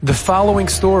The following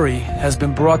story has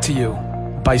been brought to you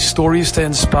by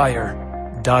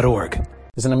StoriesToInspire.org.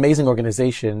 There's an amazing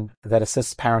organization that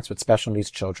assists parents with special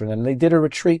needs children, and they did a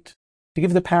retreat to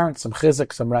give the parents some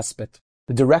chizuk, some respite.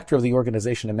 The director of the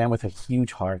organization, a man with a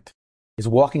huge heart, is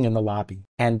walking in the lobby,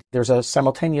 and there's a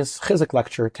simultaneous chizuk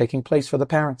lecture taking place for the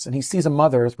parents, and he sees a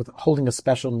mother holding a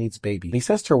special needs baby. And he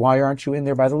says to her, "Why aren't you in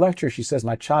there by the lecture?" She says,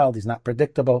 "My child, he's not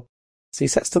predictable." So he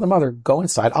says to the mother, "Go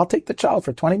inside, I'll take the child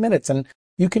for 20 minutes, and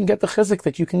you can get the chizuk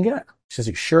that you can get." She says,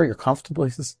 "You sure you're comfortable?" He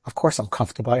says, "Of course I'm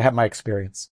comfortable. I have my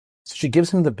experience." So she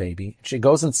gives him the baby, and she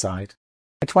goes inside.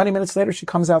 And 20 minutes later, she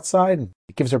comes outside, and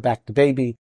he gives her back the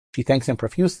baby. She thanks him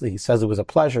profusely. He says it was a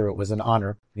pleasure, it was an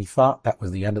honor. And he thought that was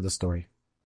the end of the story.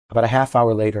 About a half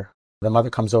hour later, the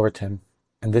mother comes over to him,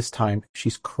 and this time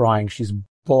she's crying, she's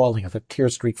bawling with a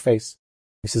tear-streaked face.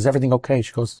 He says, "Everything okay?"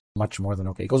 She goes, "Much more than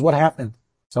okay." He goes, "What happened?"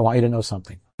 So I want you to know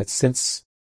something, that since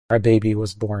our baby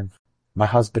was born, my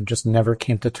husband just never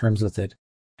came to terms with it,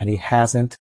 and he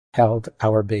hasn't held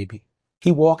our baby.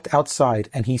 He walked outside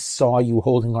and he saw you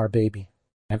holding our baby,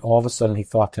 and all of a sudden he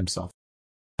thought to himself,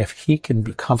 if he can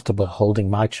be comfortable holding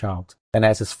my child, then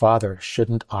as his father,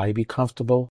 shouldn't I be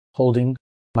comfortable holding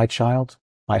my child?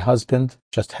 My husband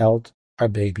just held our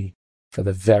baby for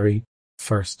the very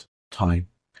first time.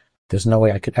 There's no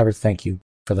way I could ever thank you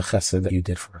for the chesed that you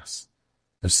did for us."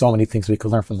 There's so many things we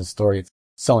could learn from the story. It's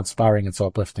so inspiring and so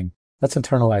uplifting. Let's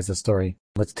internalize the story.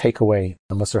 Let's take away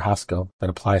the Musar Haskell that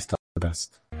applies to us the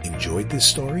best. Enjoyed this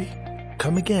story?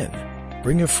 Come again.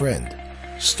 Bring a friend.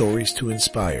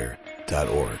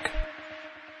 StoriesToInspire.org